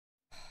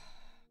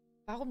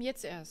Warum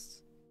jetzt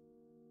erst?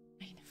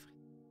 Meine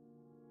Fresse.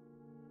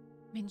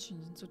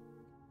 Menschen sind so...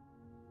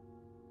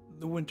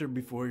 The winter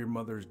before your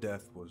mother's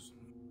death was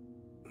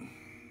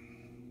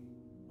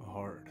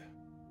hard.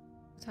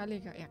 Total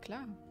egal. Ja,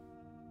 klar.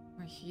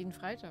 Mach ich jeden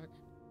Freitag.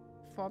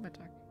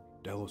 Vormittag.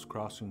 Delos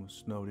Crossing was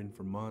snowed in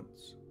for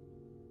months.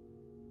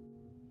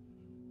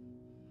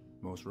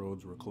 Most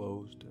roads were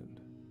closed and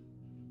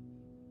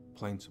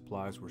plane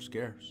supplies were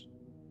scarce.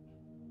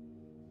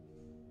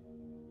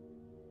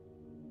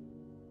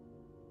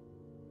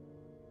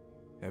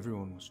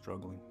 Everyone was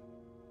struggling.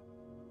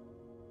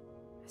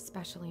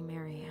 Especially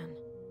Marianne.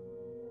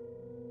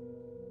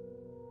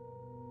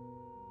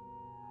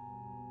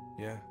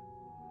 Yeah.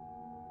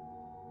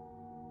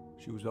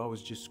 She was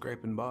always just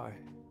scraping by.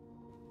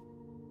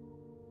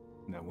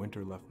 And that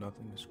winter left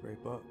nothing to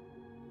scrape up.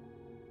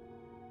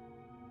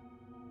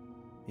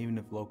 Even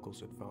if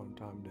locals had found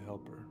time to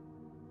help her.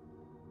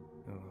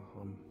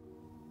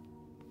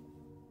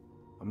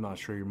 I'm not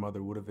sure your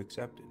mother would have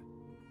accepted.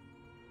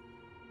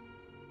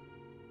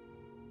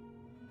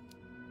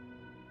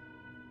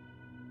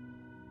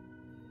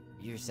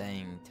 You're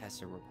saying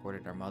Tessa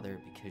reported our mother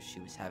because she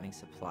was having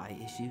supply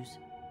issues?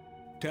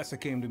 Tessa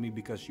came to me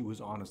because she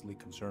was honestly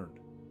concerned.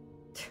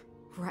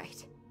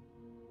 Right.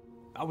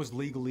 I was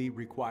legally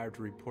required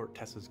to report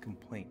Tessa's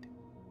complaint,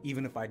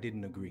 even if I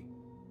didn't agree.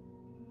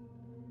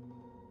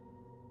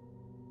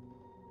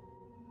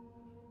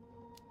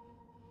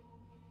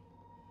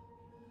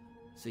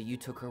 So you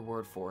took her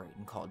word for it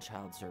and called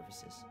child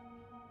services?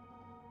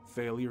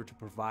 Failure to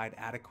provide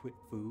adequate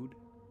food,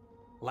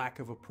 lack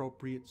of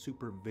appropriate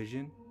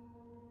supervision,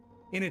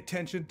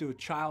 inattention to a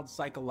child's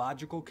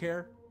psychological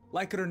care.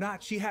 Like it or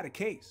not, she had a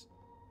case.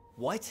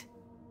 What?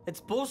 That's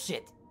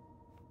bullshit!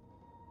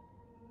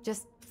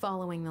 Just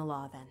following the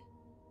law, then.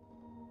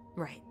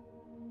 Right.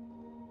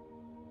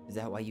 Is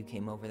that why you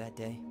came over that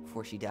day,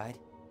 before she died?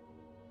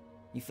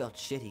 You felt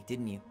shitty,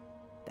 didn't you?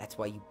 That's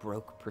why you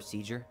broke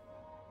procedure?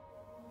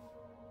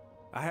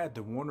 I had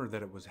to warn her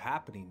that it was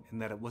happening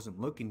and that it wasn't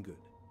looking good.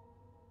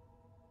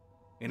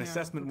 An Yeah,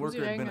 assessment because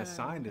worker had been you're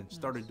assigned and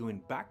started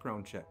doing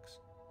background checks.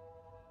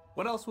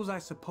 What else was I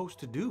supposed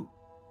to do?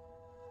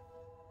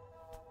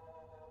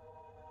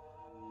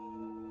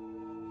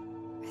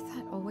 I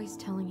thought always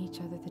telling each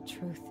other the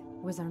truth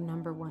was our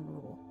 #1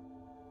 rule.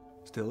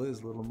 Still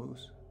is, little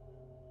moose.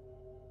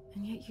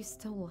 And yet you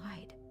still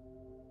lied.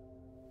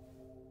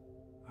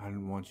 I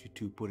didn't want you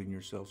two putting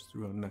yourselves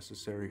through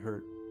unnecessary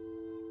hurt.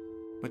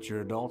 But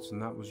you're adults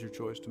and that was your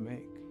choice to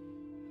make.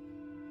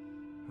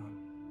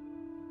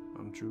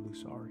 I'm truly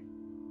sorry.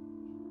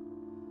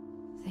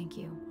 Thank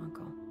you,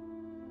 Uncle.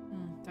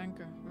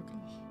 Danke,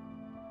 wirklich.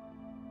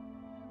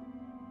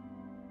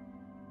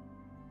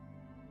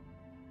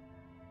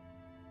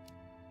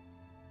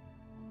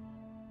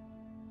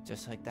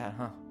 Just like that,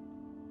 huh?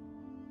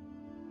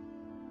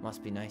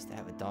 Must be nice to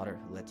have a daughter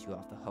who lets you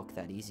off the hook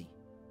that easy.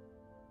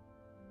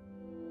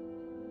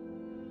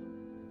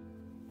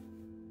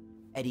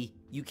 Eddie,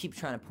 you keep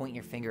trying to point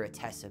your finger at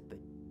Tessa, but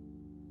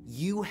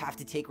you have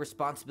to take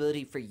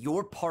responsibility for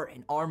your part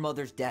in our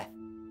mother's death.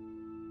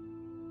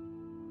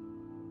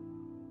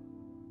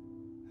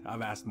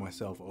 I've asked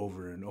myself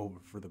over and over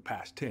for the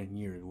past 10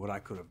 years what I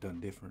could have done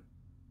different.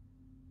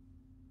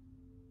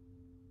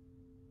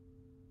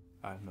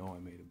 I know I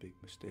made a big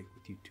mistake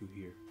with you two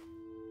here.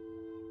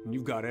 And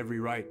you've got every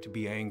right to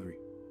be angry.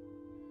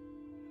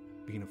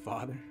 Being a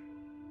father,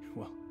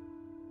 well,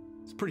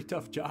 it's a pretty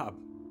tough job.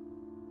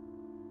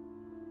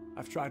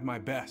 I've tried my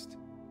best.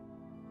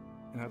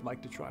 And I'd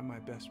like to try my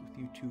best with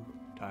you too,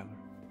 Tyler,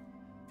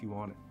 if you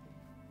want it.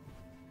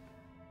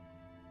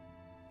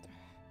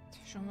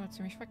 Das ist schon mal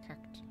ziemlich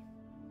verkackt.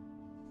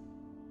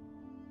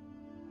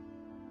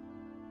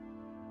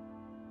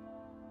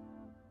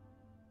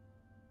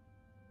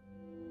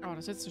 Oh, das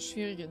ist jetzt eine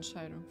schwierige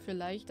Entscheidung.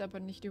 Vielleicht, aber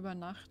nicht über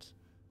Nacht.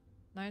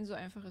 Nein, so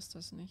einfach ist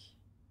das nicht.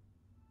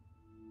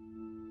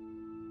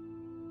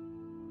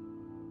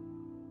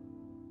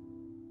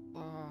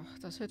 Oh,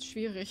 das wird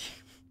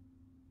schwierig.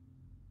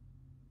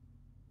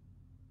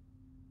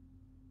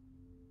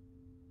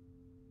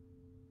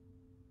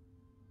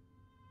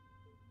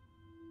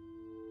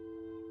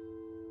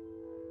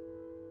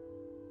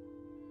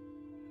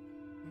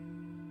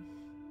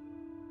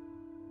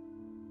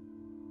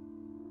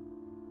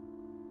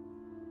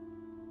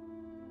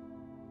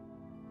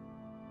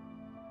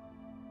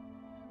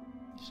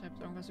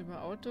 Schreibt irgendwas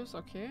über Autos,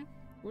 okay,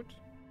 gut.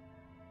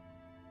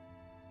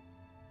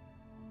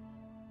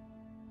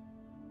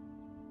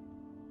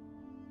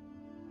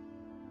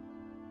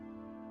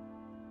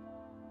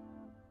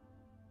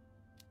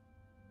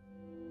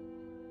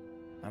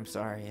 I'm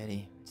sorry,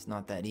 Eddie. It's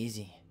not that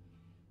easy.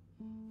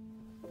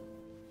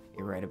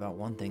 You're right about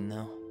one thing,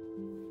 though.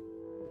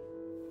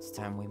 It's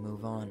time we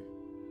move on.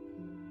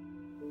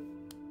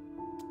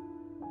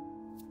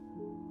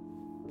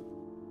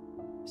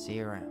 See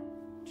you around,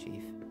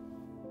 Chief.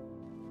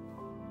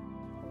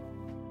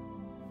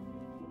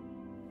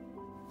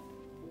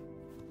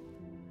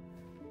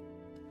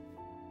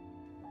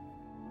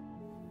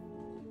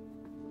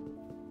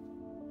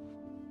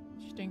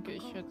 Ich denke,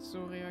 ich hätte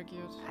so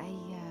reagiert.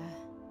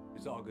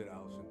 It's all good,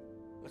 Allison.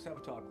 Let's have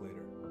a talk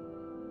later.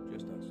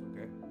 Just us,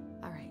 okay?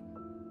 All right.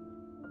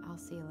 I'll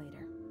see you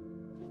later.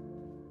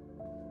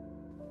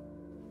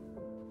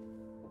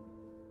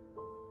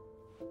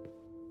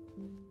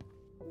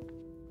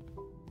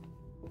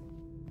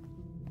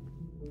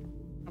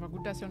 Aber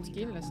gut, dass er uns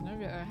gehen lässt, ne?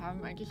 Wir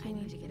haben eigentlich I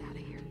need to get out of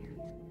here.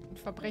 ein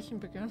Verbrechen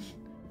begangen,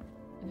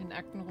 in den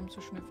Akten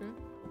rumzuschnüffeln.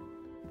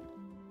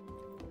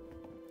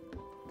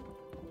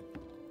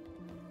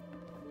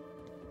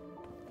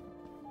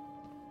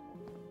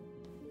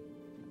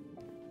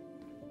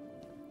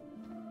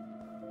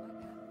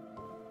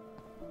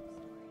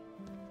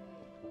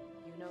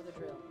 You know the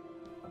drill.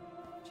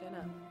 Chin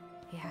up.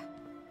 Yeah.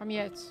 Komm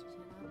jetzt.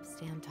 Chin up,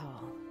 stand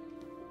tall.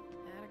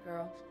 Atta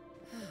girl.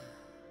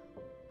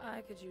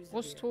 I could use a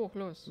Brust beer. hoch,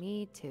 los.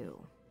 Me too.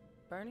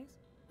 Bernie's?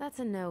 That's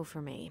a no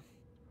for me.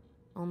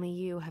 Only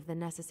you have the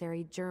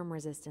necessary germ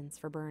resistance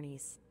for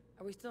Bernie's.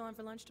 Are we still on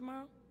for lunch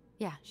tomorrow?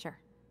 Yeah, sure.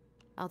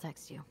 I'll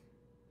text you.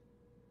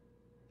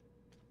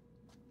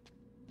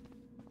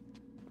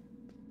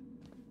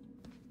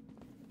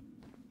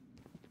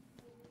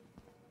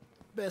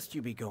 Best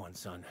you be going,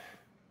 son.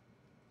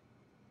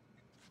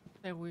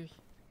 Sehr ruhig.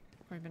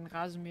 Ich bin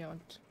Rasenmäher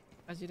und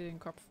rasiere den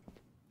Kopf.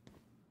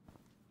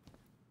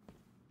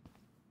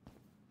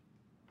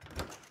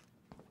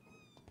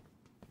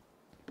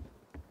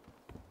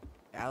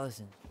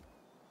 Allison,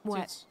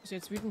 What? Ist sie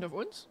jetzt wütend auf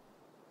uns?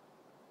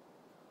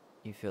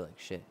 you feel like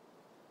shit.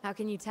 How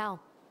can you tell?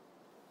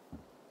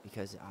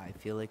 Because I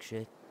feel like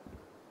shit.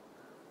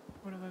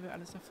 Oder weil wir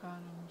alles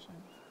erfahren haben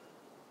wahrscheinlich.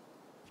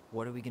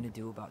 What are we gonna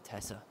do about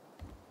Tessa?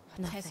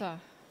 Nothing. Tessa.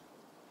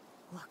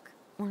 Look,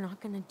 we're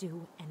not gonna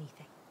do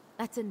anything.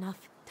 That's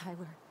enough,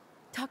 Tyler.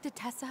 Talk to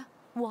Tessa?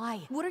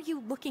 Why? What are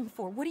you looking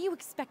for? What are you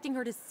expecting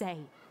her to say?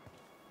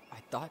 I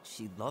thought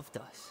she loved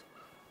us.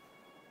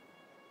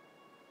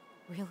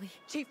 Really?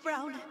 Chief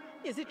Brown,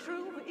 is it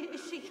true?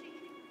 Is she...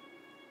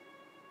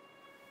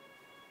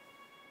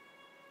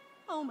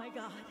 Oh my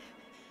God.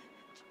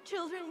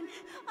 Children,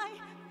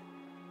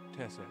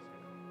 Tessa.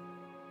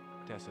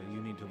 Tessa,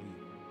 you need to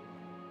leave.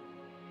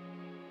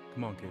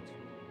 Come on, kids.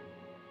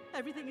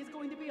 Everything is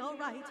going to be all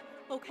right,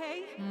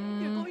 okay?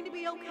 You're going to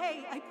be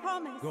okay, I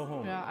promise. Go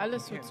home. Ja,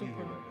 alles You wird can't be super.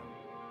 here right now.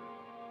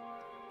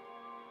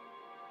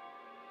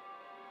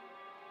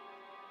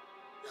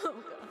 Oh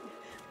God.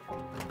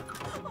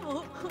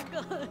 Oh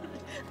God.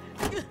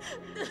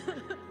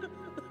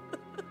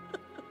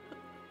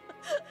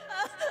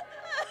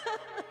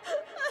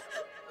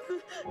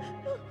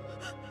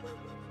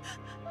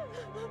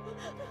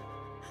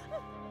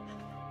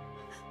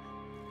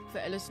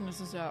 Für Allison ist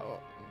es ja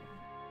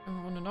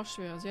im Grunde noch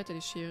schwerer. Sie hat ja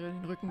die Schere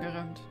in den Rücken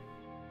gerammt.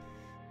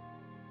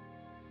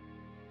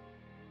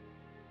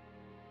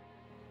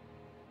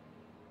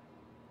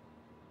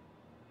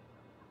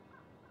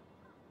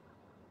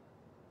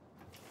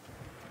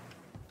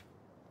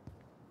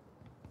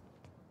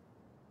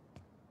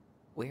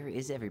 Where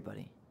is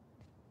everybody?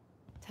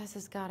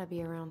 Tessa's gotta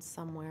be around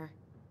somewhere.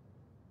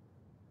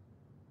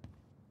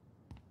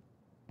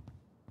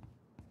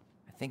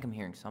 I think I'm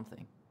hearing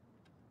something.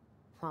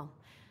 Well,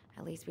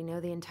 at least we know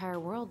the entire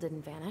world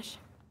didn't vanish.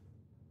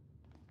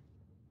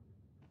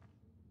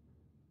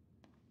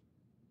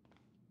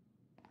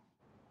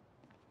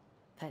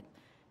 But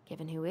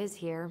given who is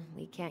here,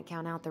 we can't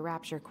count out the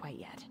rapture quite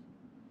yet.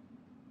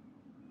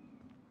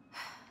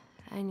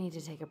 I need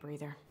to take a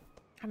breather.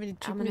 Haben wir den I'm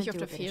Typen gonna nicht auf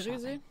do a der bit of Fähre shopping.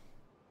 gesehen?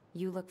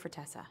 You look for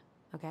Tessa,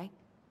 okay?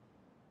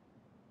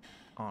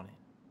 On it.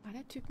 War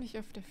der Typ nicht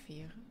auf der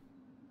Fähre? I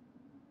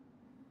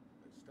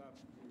stopped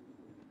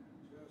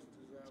just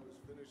as I was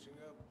finishing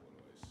up. What do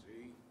I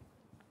see?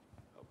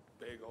 A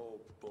big old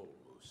bull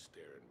moose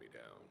staring me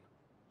down.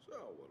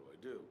 So what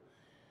do?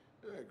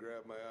 I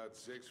grab my odd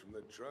six from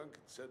the trunk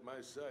and set my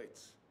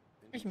sights.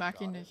 Ich mag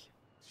ihn nicht.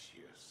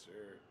 Yes,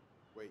 sir.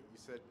 Wait, you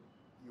said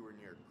you were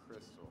near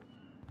Crystal.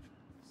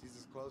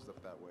 Caesar's closed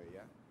up that way,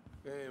 yeah?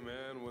 Hey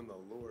man, when the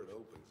Lord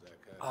opens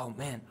that kind Oh of...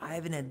 man, I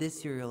haven't had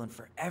this cereal in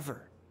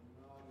forever.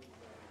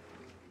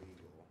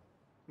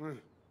 I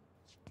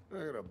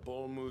got a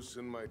bull moose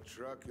in my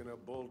truck and a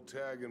bull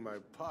tag in my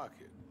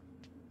pocket.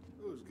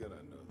 Who's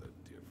gonna know the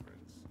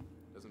difference?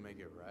 Doesn't make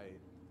it right.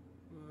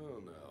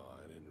 Oh no,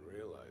 I didn't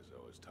realize I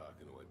was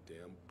talking to a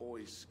damn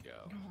Boy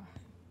Scout. Oh,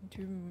 den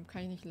Typen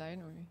kann ich nicht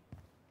leiden irgendwie.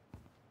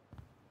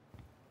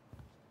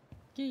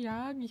 Geh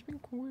jagen, ich bin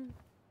cool.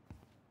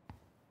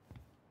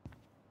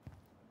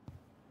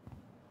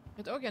 Ich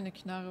hätte auch gerne eine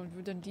Knarre und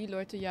würde dann die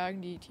Leute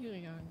jagen, die Tiere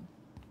jagen.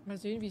 Mal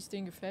sehen, wie es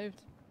denen gefällt.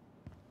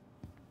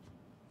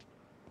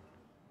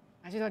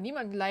 Ich will doch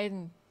niemand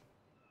leiden.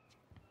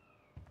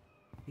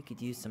 We could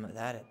use some of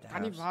that at the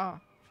Kann nicht house.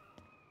 wahr.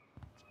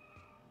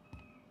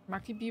 Ich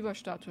mag die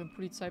Biberstatue im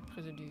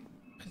Polizeipräsident.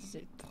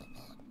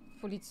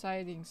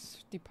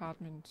 Polizeidings,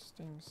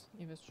 Department-Dings.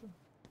 Ihr wisst schon.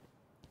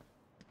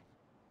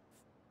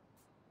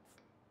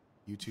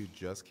 You two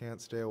just can't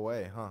stay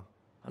away, huh?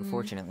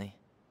 Unfortunately,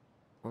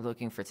 we're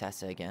looking for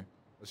Tessa again.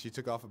 Well, she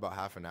took off about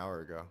half an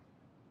hour ago.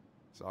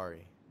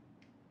 Sorry.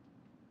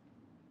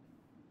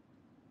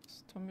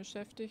 Tom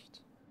beschäftigt.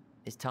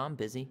 Is Tom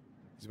busy?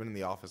 He's been in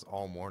the office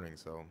all morning,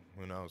 so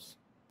who knows?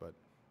 But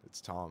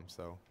it's Tom,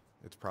 so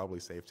it's probably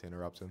safe to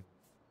interrupt him.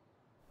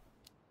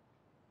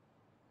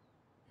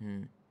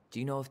 Do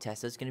you know if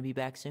Tessa's gonna be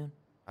back soon?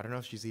 I don't know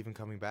if she's even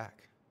coming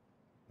back.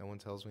 No one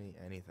tells me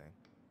anything.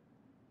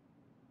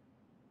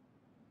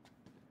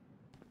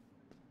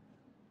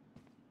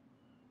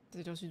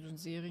 Sieht aus wie so ein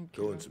Serienkiller.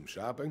 Doing some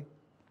shopping?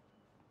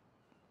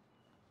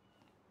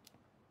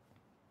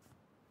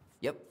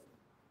 Yep.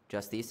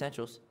 Just the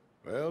essentials.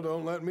 Well,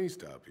 don't let me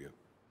stop you.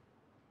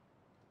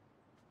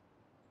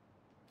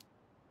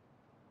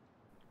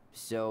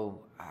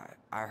 So,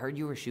 I heard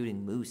you were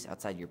shooting moose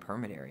outside your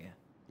permit area.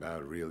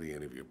 Not really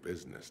any of your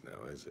business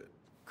now, is it?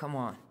 Come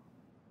on.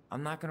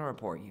 I'm not gonna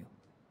report you,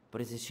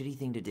 but it's a shitty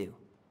thing to do.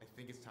 I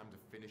think it's time to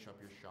finish up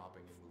your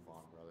shopping and move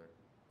on, brother.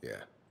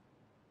 Yeah,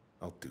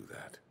 I'll do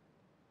that.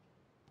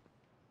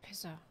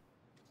 Besser.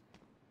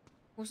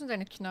 Wo ist denn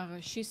deine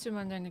Knarre? Schieß dir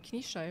mal in deine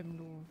Kniescheiben,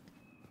 du.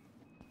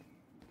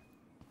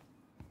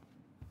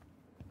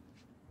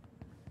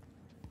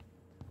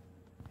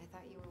 I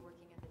thought you were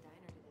working at the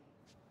diner today.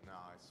 No,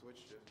 I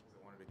switched it because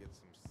I wanted to get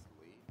some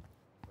sleep,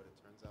 but it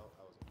turns out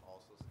I was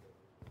also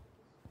scheduled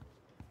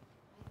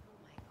for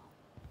Michael,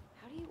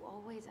 how do you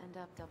always end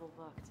up double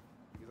booked?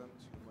 because I'm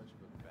too much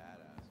of a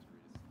badass to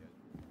read a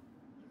schedule.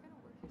 You're gonna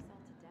work yourself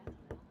to death,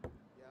 you know?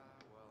 Yeah,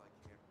 well, I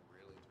can't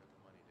really turn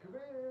the money down.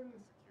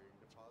 The security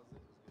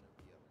deposit is gonna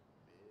be a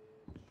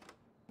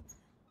bitch.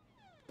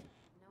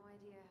 No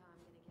idea how I'm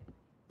gonna get my...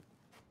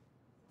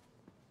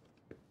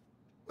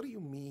 What do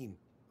you mean?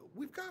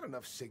 We've got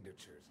enough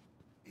signatures.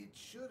 It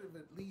should have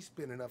at least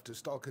been enough to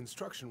stall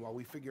construction while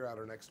we figure out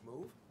our next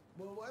move.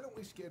 Well, why don't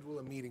we schedule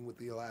a meeting with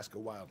the Alaska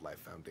Wildlife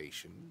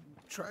Foundation?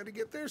 Try to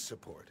get their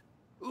support.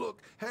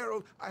 Look,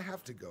 Harold, I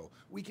have to go.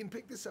 We can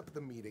pick this up at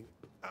the meeting.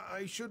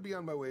 I should be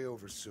on my way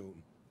over soon.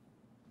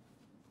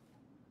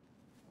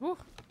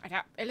 Alter,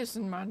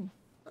 Allison, Mann.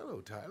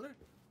 Hello, Tyler.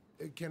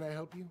 Can I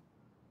help you?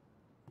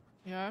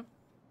 Ja.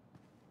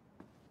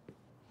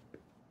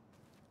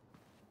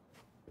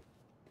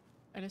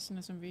 Allison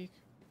ist im Weg.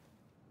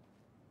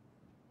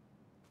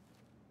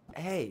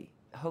 Hey,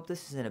 hope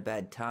this isn't a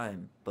bad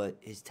time, but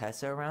is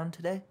Tessa around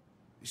today?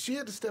 She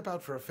had to step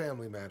out for a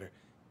family matter.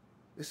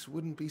 This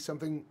wouldn't be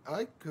something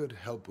I could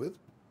help with,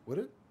 would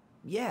it?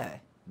 Yeah,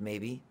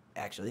 maybe,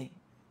 actually.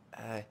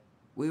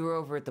 We were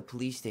over at the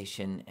police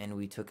station and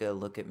we took a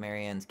look at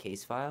Marianne's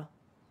case file.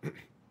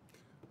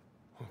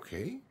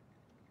 Okay.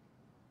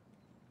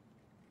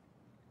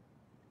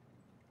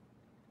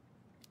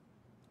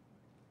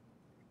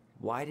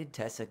 Why did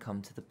Tessa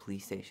come to the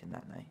police station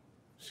that night?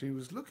 She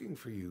was looking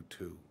for you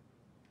two.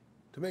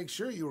 To make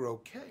sure you were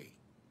okay.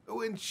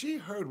 When she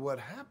heard what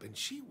happened,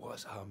 she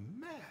was a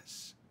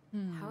mess.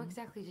 How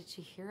exactly did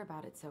she hear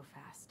about it so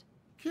fast?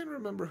 Can't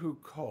remember who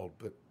called,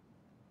 but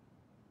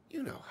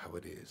you know how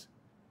it is.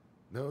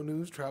 No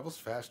news travels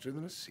faster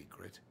than a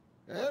secret.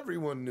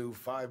 Everyone knew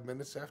 5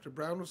 minutes after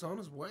Brown was on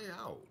his way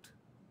out.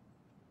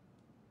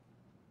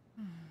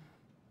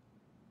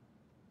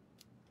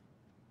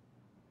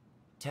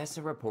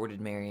 Tessa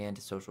reported Marianne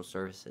to social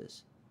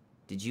services.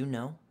 Did you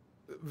know?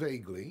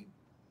 Vaguely.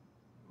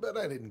 But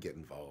I didn't get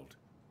involved.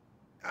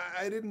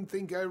 I didn't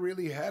think I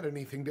really had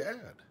anything to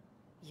add.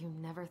 You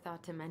never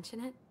thought to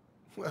mention it?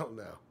 Well,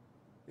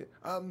 now,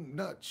 I'm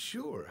not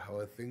sure how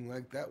a thing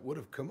like that would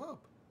have come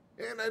up.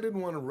 And I didn't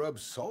want to rub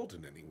salt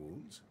in any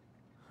wounds.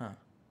 Huh.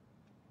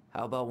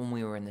 How about when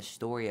we were in the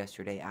store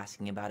yesterday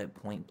asking about it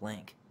point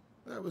blank?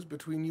 That was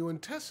between you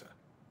and Tessa.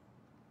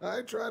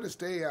 I try to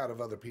stay out of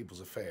other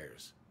people's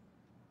affairs.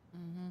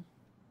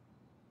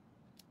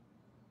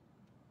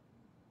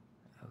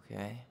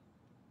 Okay.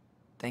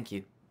 Thank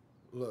you.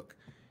 Look,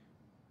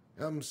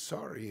 I'm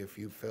sorry if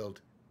you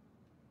felt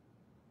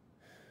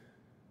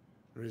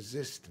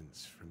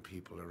resistance from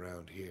people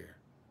around here.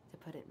 To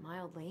put it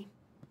mildly.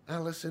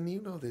 Allison,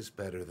 you know this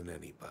better than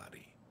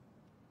anybody.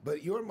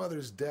 But your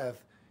mother's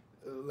death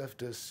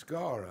left a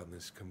scar on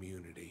this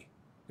community.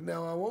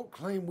 Now, I won't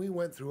claim we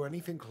went through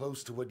anything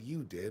close to what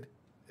you did,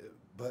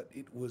 but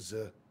it was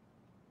a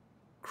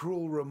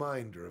cruel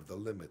reminder of the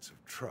limits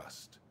of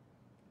trust.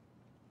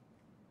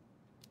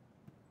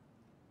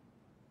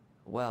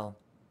 Well,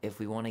 if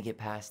we want to get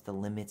past the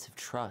limits of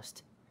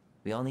trust,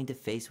 we all need to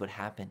face what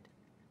happened,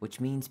 which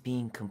means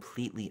being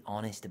completely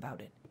honest about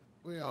it.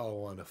 We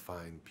all want to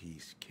find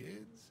peace,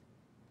 kids.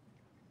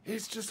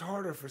 It's just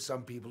harder for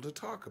some people to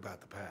talk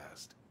about the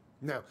past.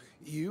 Now,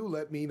 you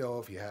let me know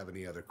if you have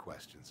any other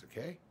questions,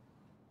 okay?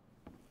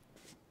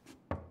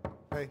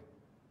 Hey,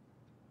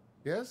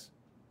 Yes?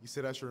 you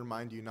said I should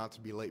remind you not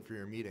to be late for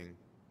your meeting,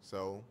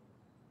 so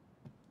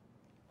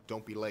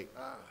don't be late.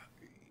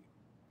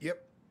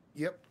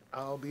 Yep.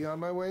 I'll be on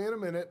my way in a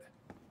minute.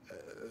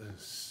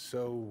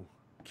 So,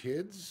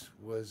 kids,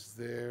 was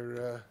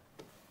there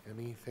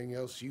anything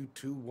else you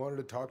two wanted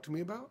to talk to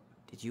me about?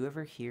 Did you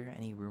ever hear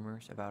any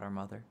rumors about our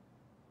mother?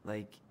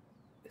 Like,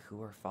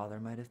 who her father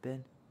might have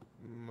been?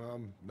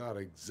 I'm not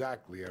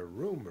exactly a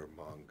rumor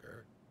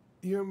monger.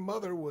 Your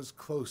mother was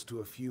close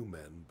to a few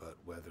men, but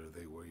whether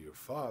they were your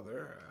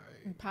father,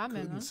 I Ein paar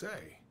couldn't Männer.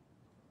 say.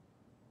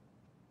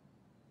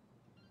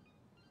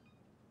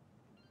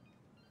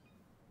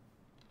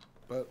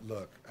 But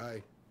look,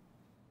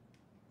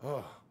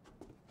 oh,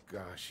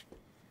 gosh.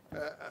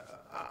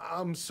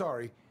 I'm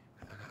sorry.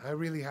 I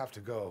really have to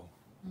go.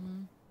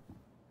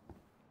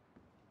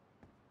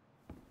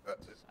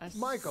 Als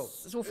Michael,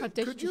 so could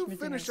verdächtig you mit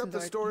den finish ganzen up the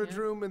Leuten storage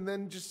hier. room and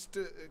then just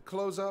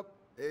close up?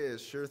 Yeah,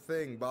 sure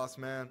thing, boss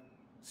man.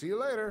 See you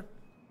later.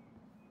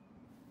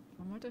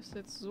 Warum hat das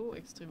jetzt so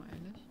extrem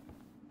eilig?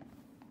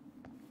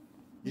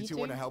 You two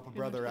want to Meeting? help a Hin und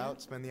brother her?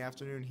 out, spend the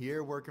afternoon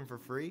here working for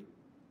free?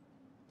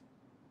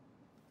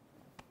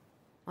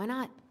 Why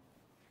not?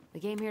 We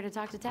came here to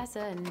talk to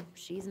Tessa, and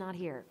she's not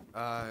here.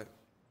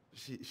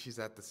 She's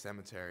at the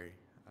cemetery,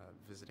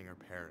 visiting her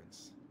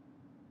parents.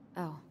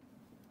 Oh,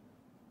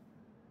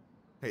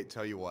 Hey,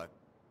 tell you what.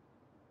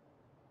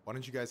 Why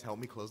don't you guys help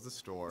me close the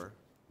store,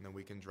 and then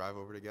we can drive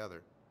over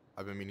together?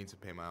 I've been meaning to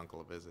pay my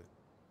uncle a visit.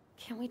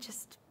 can't we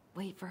just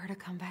wait for her to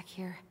come back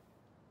here?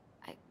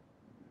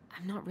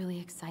 I'm not really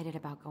excited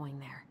about going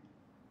there.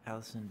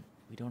 Allison,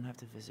 we don't have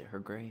to visit her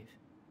grave.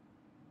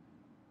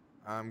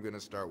 I'm gonna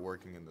start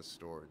working in the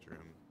storage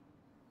room.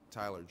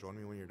 Tyler, join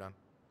me when you're done.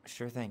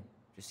 Sure thing.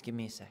 Just give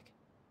me a sec.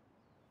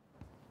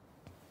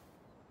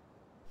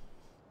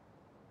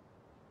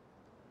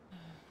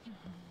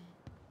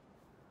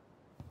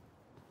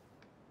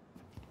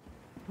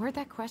 Where'd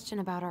that question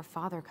about our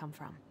father come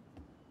from?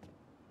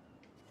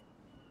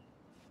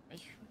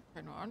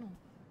 Keine Ahnung.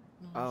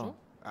 Oh, So?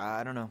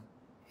 I don't know.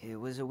 It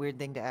was a weird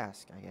thing to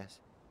ask, I guess.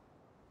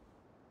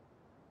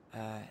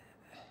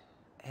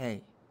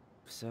 Hey,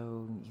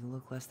 so you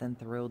look less than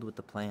thrilled with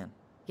the plan.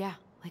 Yeah,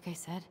 like I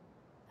said,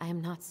 I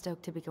am not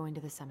stoked to be going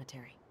to the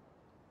cemetery.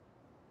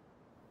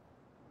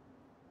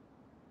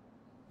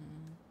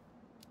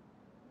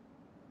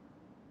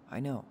 I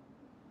know,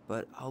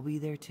 but I'll be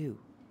there too.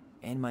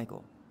 And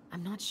Michael.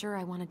 I'm not sure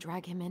I want to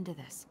drag him into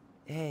this.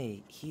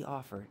 Hey, he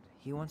offered.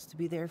 He wants to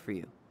be there for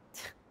you.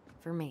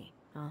 For me,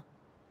 huh?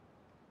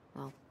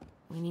 Well,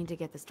 we need to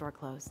get the store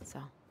closed, so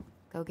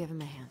go give him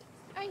a hand.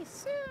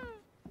 Eis.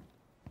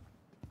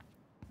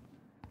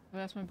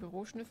 Aber erstmal im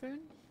Büro schnüffeln.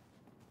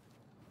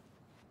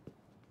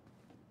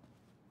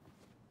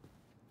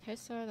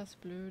 Tessa, das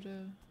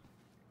Blöde.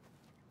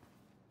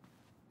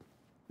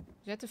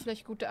 Sie hatte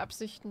vielleicht gute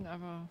Absichten,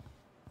 aber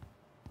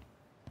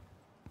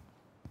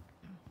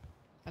ja,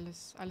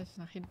 alles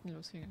nach hinten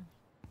losgegangen.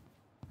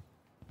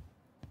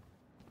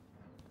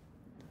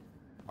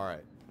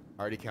 Alright,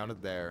 I already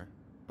counted there,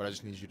 but I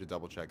just need you to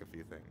double check a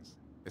few things.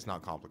 It's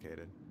not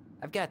complicated.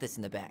 I've got this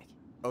in the bag.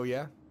 Oh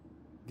yeah?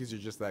 Because you're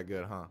just that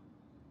good, huh?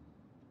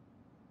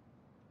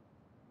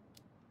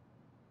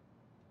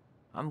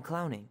 I'm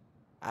clowning.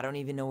 I don't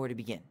even know where to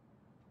begin.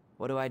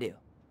 What do I do?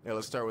 Yeah,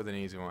 let's start with an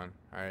easy one,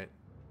 alright?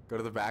 Go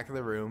to the back of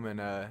the room and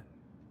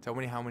tell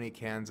me how many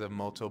cans of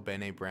Molto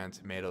Bene brand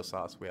tomato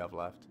sauce we have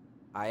left.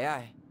 Aye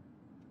aye.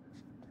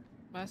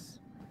 Was?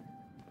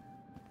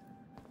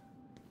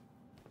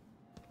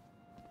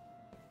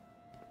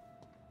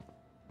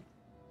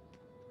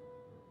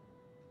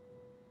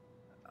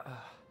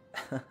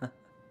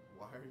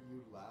 Why are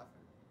you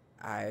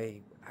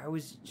laughing? I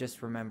was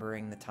just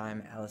remembering the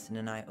time Allison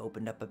and I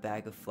opened up a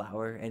bag of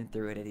flour and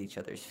threw it at each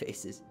other's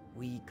faces.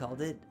 We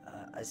called it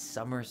a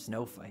summer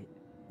snow fight.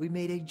 We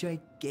made a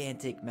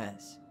gigantic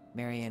mess.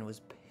 Marianne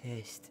was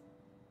pissed.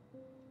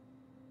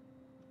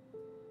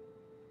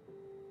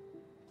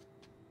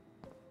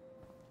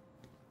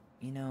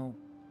 You know,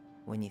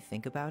 when you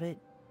think about it,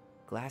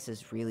 glass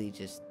is really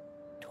just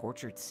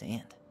tortured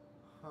sand.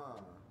 Huh.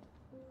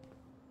 Have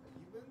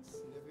you been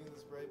sniffing the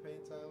spray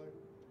paint,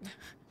 Tyler?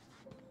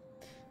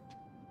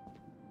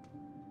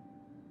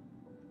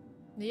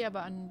 Nee,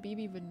 aber an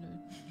Babywindeln.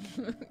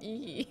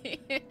 Ih.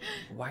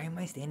 Why am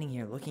I standing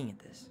here looking at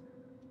this?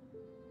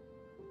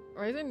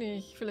 Weiß ich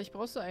nicht, vielleicht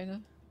brauchst du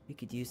eine. We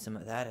could use some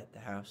of that at the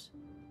house.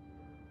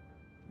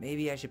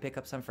 Maybe I should pick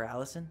up some for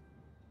Allison?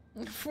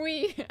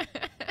 Pfui.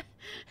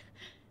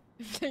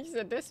 Vielleicht ist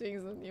er deswegen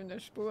so neben der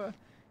Spur.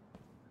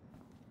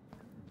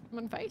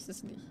 Man weiß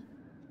es nicht.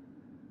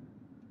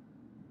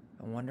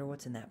 I wonder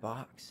what's in that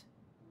box.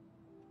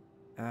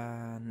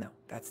 No,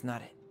 that's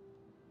not it.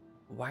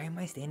 Why am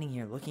I standing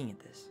here looking at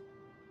this?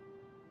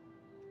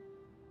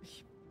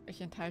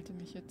 Ich enthalte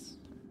mich jetzt.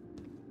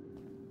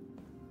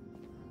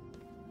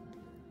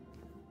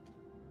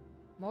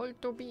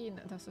 Molto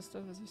bene. Das ist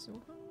das, was ich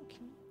suche?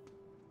 Okay.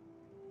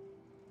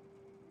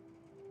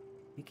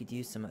 We could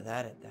use some of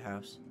that at the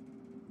house.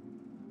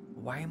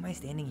 Why am I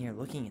standing here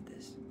looking at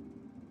this?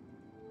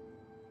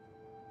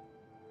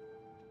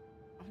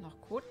 Auch noch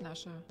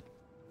Kotnasche.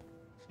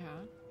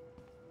 Ja.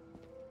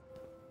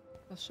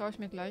 Das schaue ich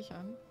mir gleich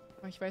an.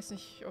 Aber ich weiß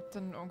nicht, ob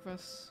dann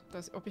irgendwas,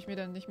 ob ich mir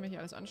dann nicht mehr hier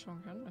alles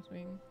anschauen kann.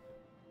 Deswegen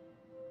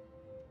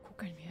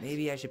gucken wir.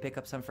 Maybe I should pick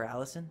up some for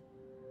Allison?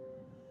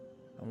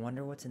 I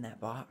wonder what's in that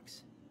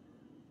box.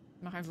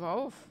 Mach einfach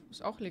auf.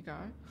 Ist auch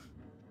legal.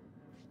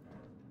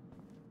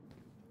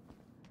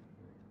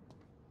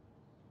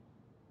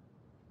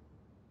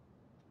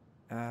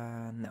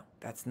 No,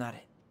 that's not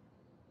it.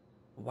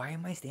 Why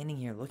am I standing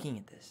here looking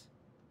at this?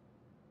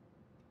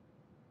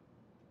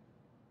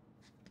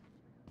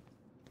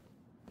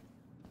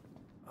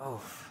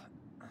 Oh,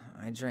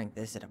 I drank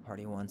this at a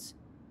party once.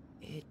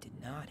 It did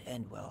not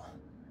end well.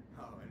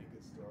 Oh, any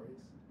good stories?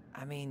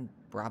 I mean,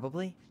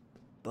 probably,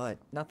 but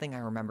nothing I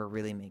remember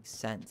really makes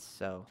sense,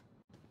 so...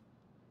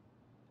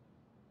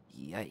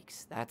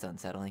 Yikes, that's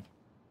unsettling.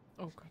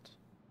 Oh Gott.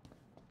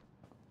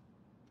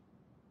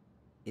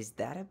 Is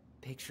that a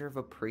picture of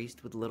a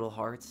priest with little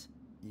hearts?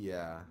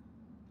 Yeah,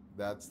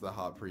 that's the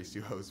hot priest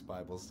who hosts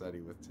Bible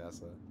study with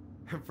Tessa.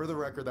 For the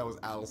record, that was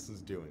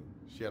Allison's doing.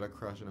 She had a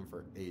crush on him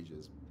for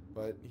ages,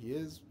 but he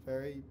is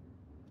very,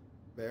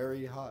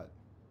 very hot.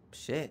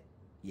 Shit,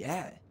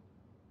 yeah.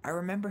 I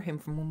remember him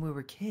from when we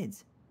were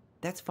kids.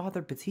 That's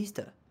Father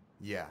Batista.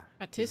 Yeah,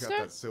 he's got Batista?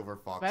 that silver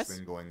fox Was?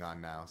 thing going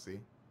on now, see?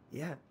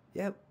 Yeah,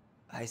 yep,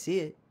 I see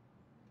it.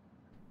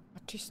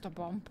 Batista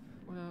Bomb.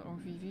 Oder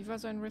irgendwie, wie war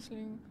sein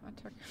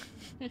Wrestling-Attack?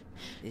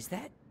 Is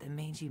that the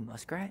mangy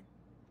muskrat?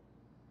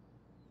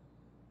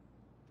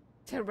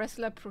 Der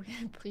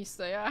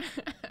Wrestler-Priester, ja.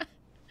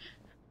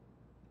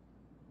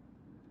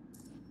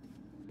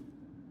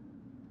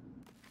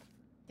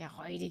 Der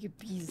räudige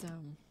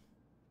Bisam.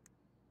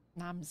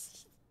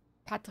 Namens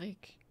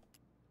Patrick.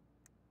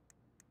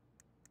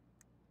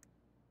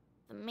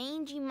 The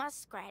mangy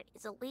muskrat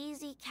is a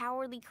lazy,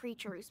 cowardly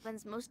creature who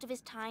spends most of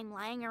his time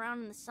lying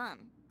around in the sun,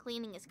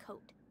 cleaning his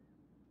coat.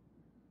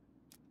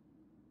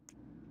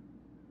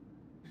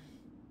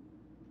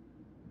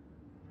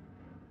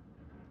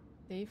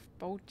 Dave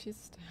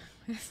Bautista.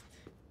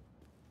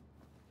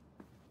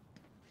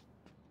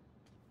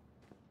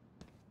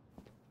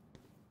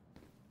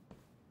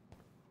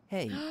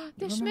 Hey, you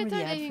Der remember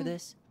the ad for Schmetterling.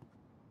 this?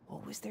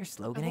 What was their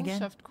slogan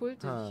again? Errungenschaft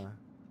kultig. Huh.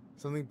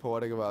 Something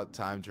poetic about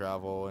time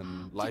travel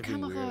and life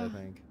being weird, I Kamera.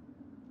 think.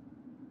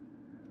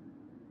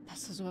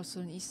 Das ist sowas,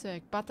 so ein Easter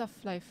Egg.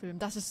 Butterfly-Film.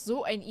 Das ist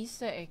so ein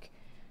Easter Egg.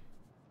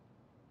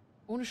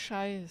 Ohne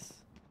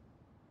Scheiß.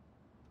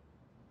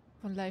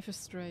 Von Life is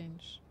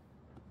Strange.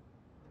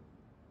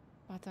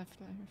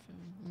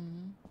 Butterfly-Film.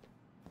 Mhm.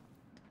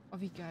 Oh,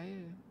 wie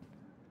geil.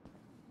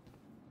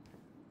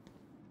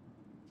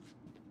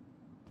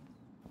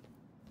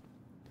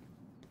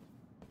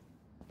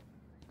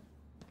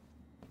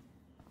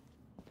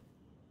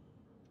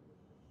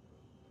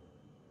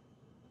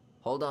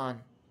 Hold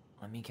on.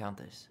 Let me count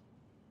this.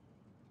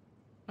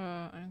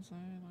 1, 2, 3,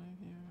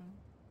 4.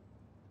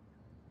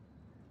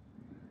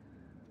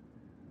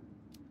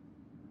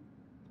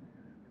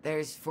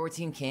 There's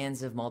 14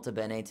 cans of Malta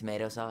Bene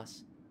tomato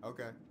sauce.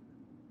 Okay,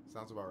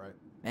 sounds about right.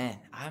 Man,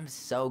 I'm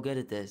so good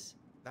at this.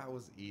 That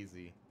was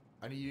easy.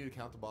 I need you to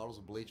count the bottles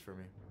of bleach for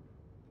me.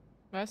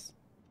 Was?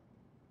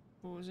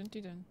 Wo sind die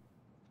denn?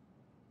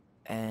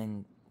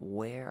 And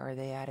where are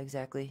they at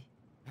exactly?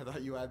 I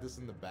thought you had this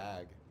in the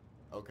bag.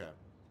 Okay,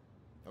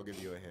 I'll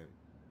give you a hint.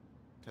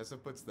 Tessa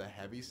puts the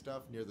heavy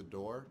stuff near the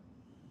door,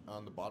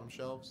 on the bottom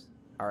shelves.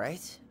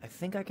 Alright, I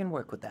think I can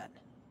work with that.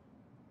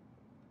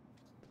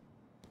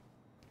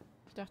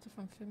 Ich dachte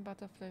vom Film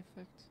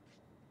Butterfly-Effekt.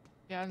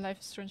 Ja, in Life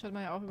is Strange hat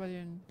man ja auch über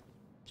den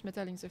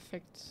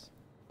Schmetterlingseffekt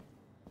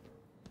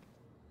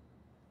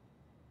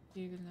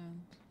viel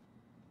gelernt.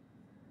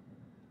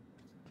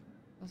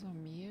 Was war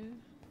Mehl?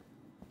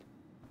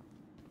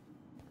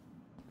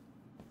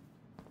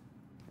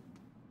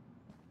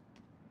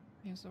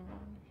 Hier ist aber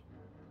auch nicht.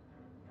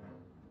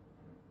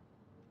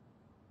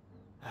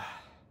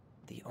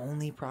 The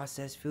only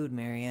processed food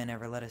Marianne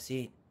ever let us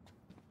eat.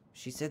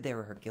 She said they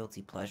were her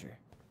guilty pleasure.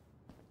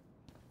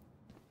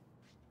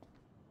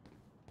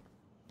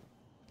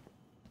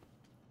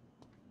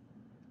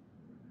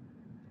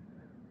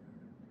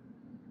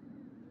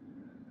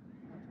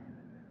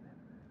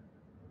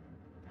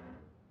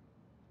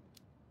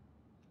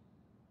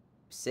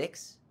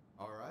 Six?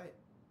 All right.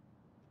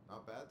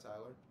 Not bad,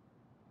 Tyler.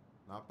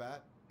 Not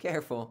bad.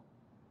 Careful.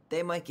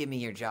 They might give me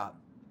your job.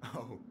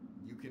 Oh,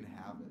 you can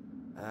have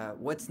it.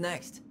 What's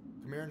next?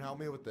 Come here and help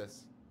me with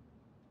this.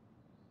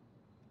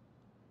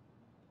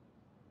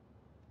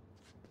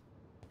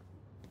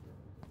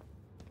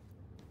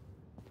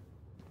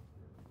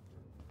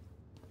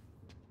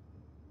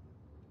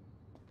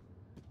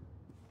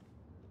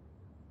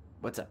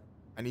 What's up?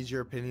 I need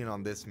your opinion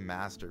on this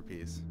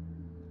masterpiece.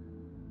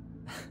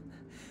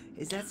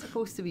 Is that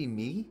supposed to be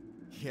me?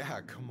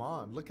 Yeah, come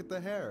on. Look at the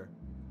hair.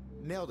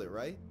 Nailed it,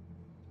 right?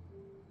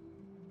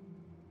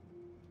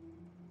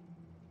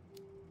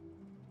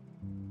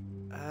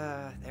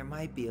 There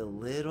might be a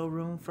little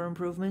room for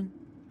improvement.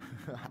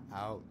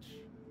 Ouch.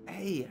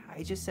 Hey,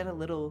 I just said a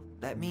little.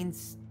 That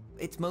means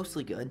it's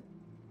mostly good.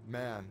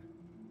 Man,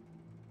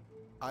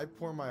 I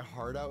pour my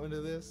heart out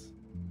into this,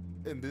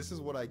 and this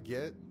is what I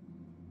get?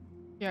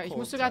 Ja, ich Cold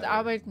musste gerade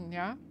Tyler. arbeiten,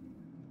 ja?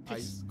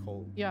 Ice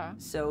cold. Ja.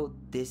 So,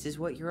 this is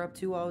what you're up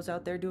to while I was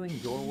out there doing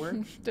your work?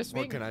 What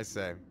Deswegen. can I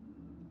say?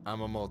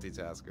 I'm a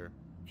multitasker.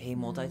 Hey,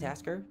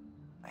 multitasker?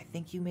 I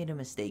think you made a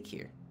mistake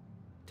here.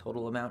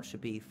 Total amount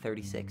should be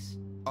 36.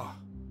 Oh,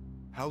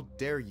 how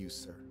dare you,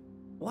 sir?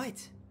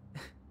 What?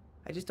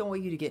 I just don't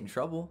want you to get in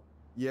trouble.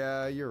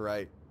 Yeah, you're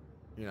right.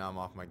 You know, I'm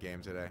off my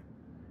game today.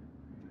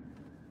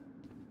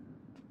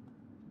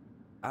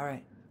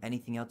 Alright,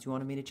 anything else you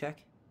wanted me to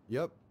check?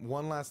 Yep,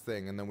 one last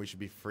thing, and then we should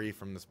be free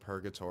from this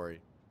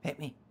purgatory. Hit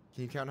me.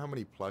 Can you count how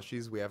many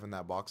plushies we have in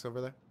that box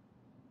over there?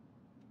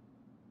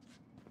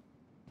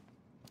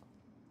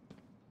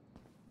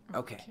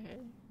 Okay.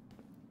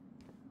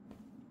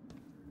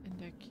 In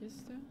der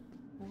Kiste?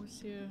 Wo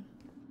ist hier...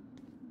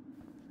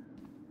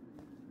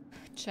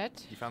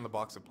 Chat? You found the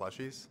box of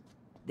plushies?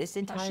 This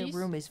entire Plushies?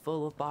 room is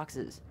full of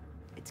boxes.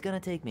 It's gonna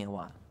take me a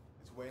while.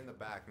 It's way in the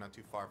back, not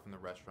too far from the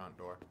restaurant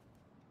door.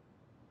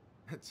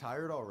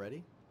 Tired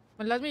already?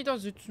 Und lass mich doch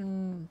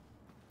sitzen.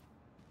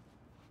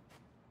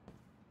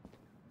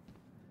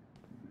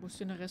 Wo ist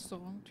hier eine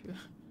Restauranttür?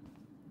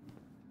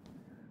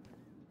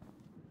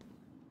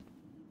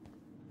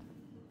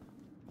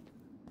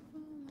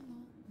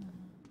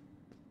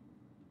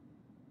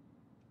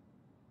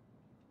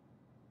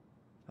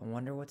 I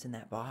wonder what's in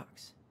that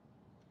box.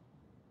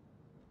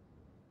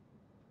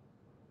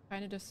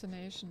 Keine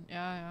Destination.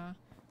 Ja, ja.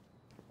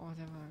 Oh,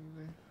 der war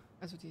übel.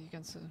 Also die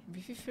ganze...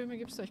 Wie viele Filme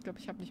gibt's da? Ich glaube,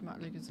 ich habe nicht mal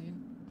alle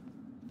gesehen.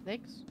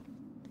 6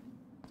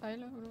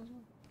 Teile oder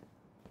so?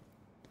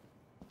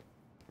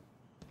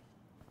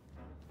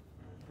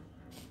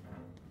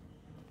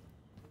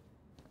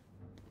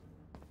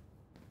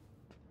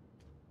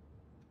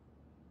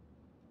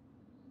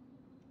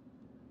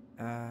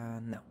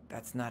 No,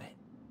 that's not it.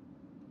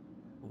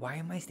 Why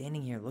am I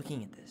standing here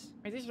looking at this?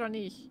 Weiß ich doch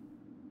nicht.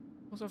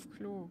 Muss auf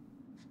Klo.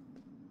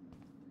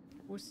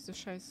 Wo ist diese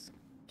scheiß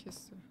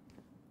Kiste?